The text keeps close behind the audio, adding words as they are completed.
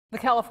The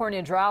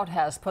California drought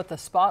has put the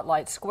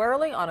spotlight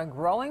squarely on a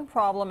growing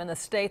problem in the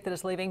state that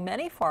is leaving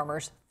many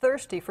farmers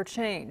thirsty for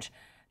change.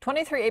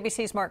 23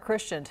 ABC's Mark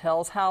Christian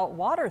tells how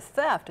water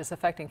theft is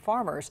affecting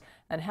farmers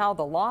and how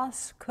the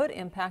loss could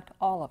impact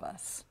all of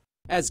us.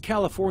 As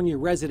California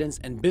residents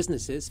and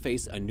businesses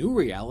face a new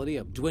reality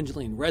of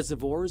dwindling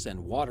reservoirs and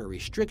water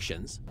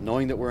restrictions.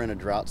 Knowing that we're in a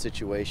drought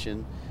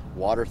situation,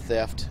 water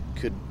theft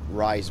could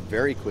rise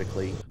very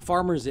quickly.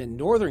 Farmers in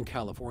Northern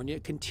California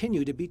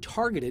continue to be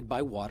targeted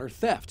by water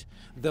theft.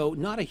 Though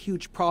not a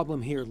huge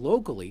problem here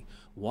locally,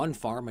 one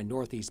farm in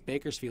northeast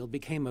Bakersfield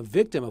became a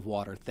victim of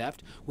water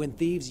theft when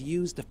thieves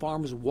used the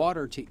farm's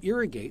water to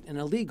irrigate an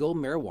illegal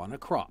marijuana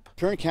crop.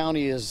 Kern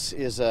County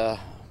is a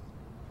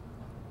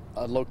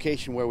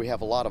location where we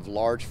have a lot of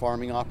large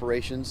farming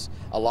operations.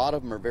 A lot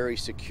of them are very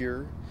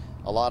secure.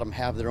 A lot of them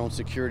have their own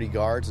security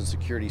guards and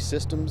security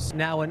systems.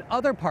 Now in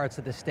other parts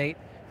of the state,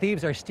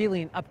 thieves are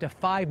stealing up to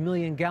 5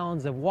 million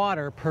gallons of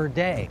water per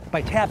day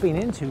by tapping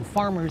into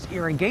farmers'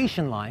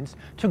 irrigation lines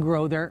to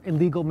grow their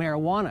illegal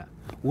marijuana,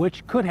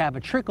 which could have a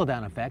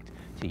trickle-down effect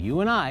to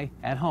you and I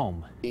at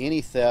home.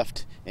 Any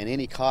theft and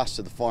any cost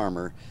to the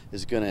farmer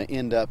is going to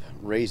end up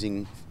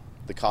raising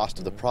the cost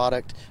of the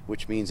product,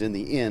 which means in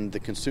the end the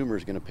consumer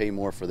is going to pay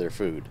more for their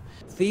food.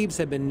 Thieves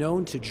have been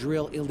known to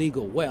drill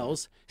illegal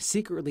wells,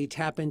 secretly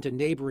tap into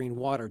neighboring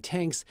water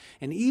tanks,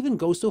 and even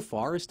go so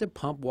far as to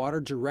pump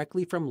water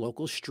directly from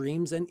local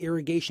streams and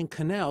irrigation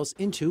canals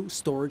into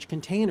storage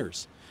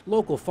containers.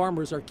 Local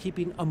farmers are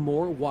keeping a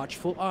more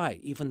watchful eye,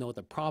 even though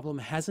the problem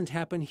hasn't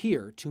happened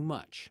here too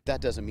much.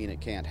 That doesn't mean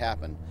it can't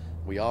happen.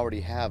 We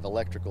already have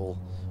electrical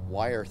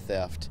wire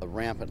theft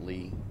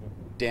rampantly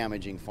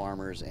damaging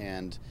farmers,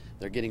 and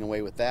they're getting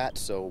away with that,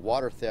 so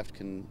water theft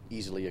can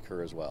easily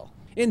occur as well.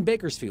 In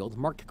Bakersfield,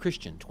 Mark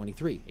Christian,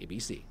 23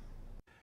 ABC.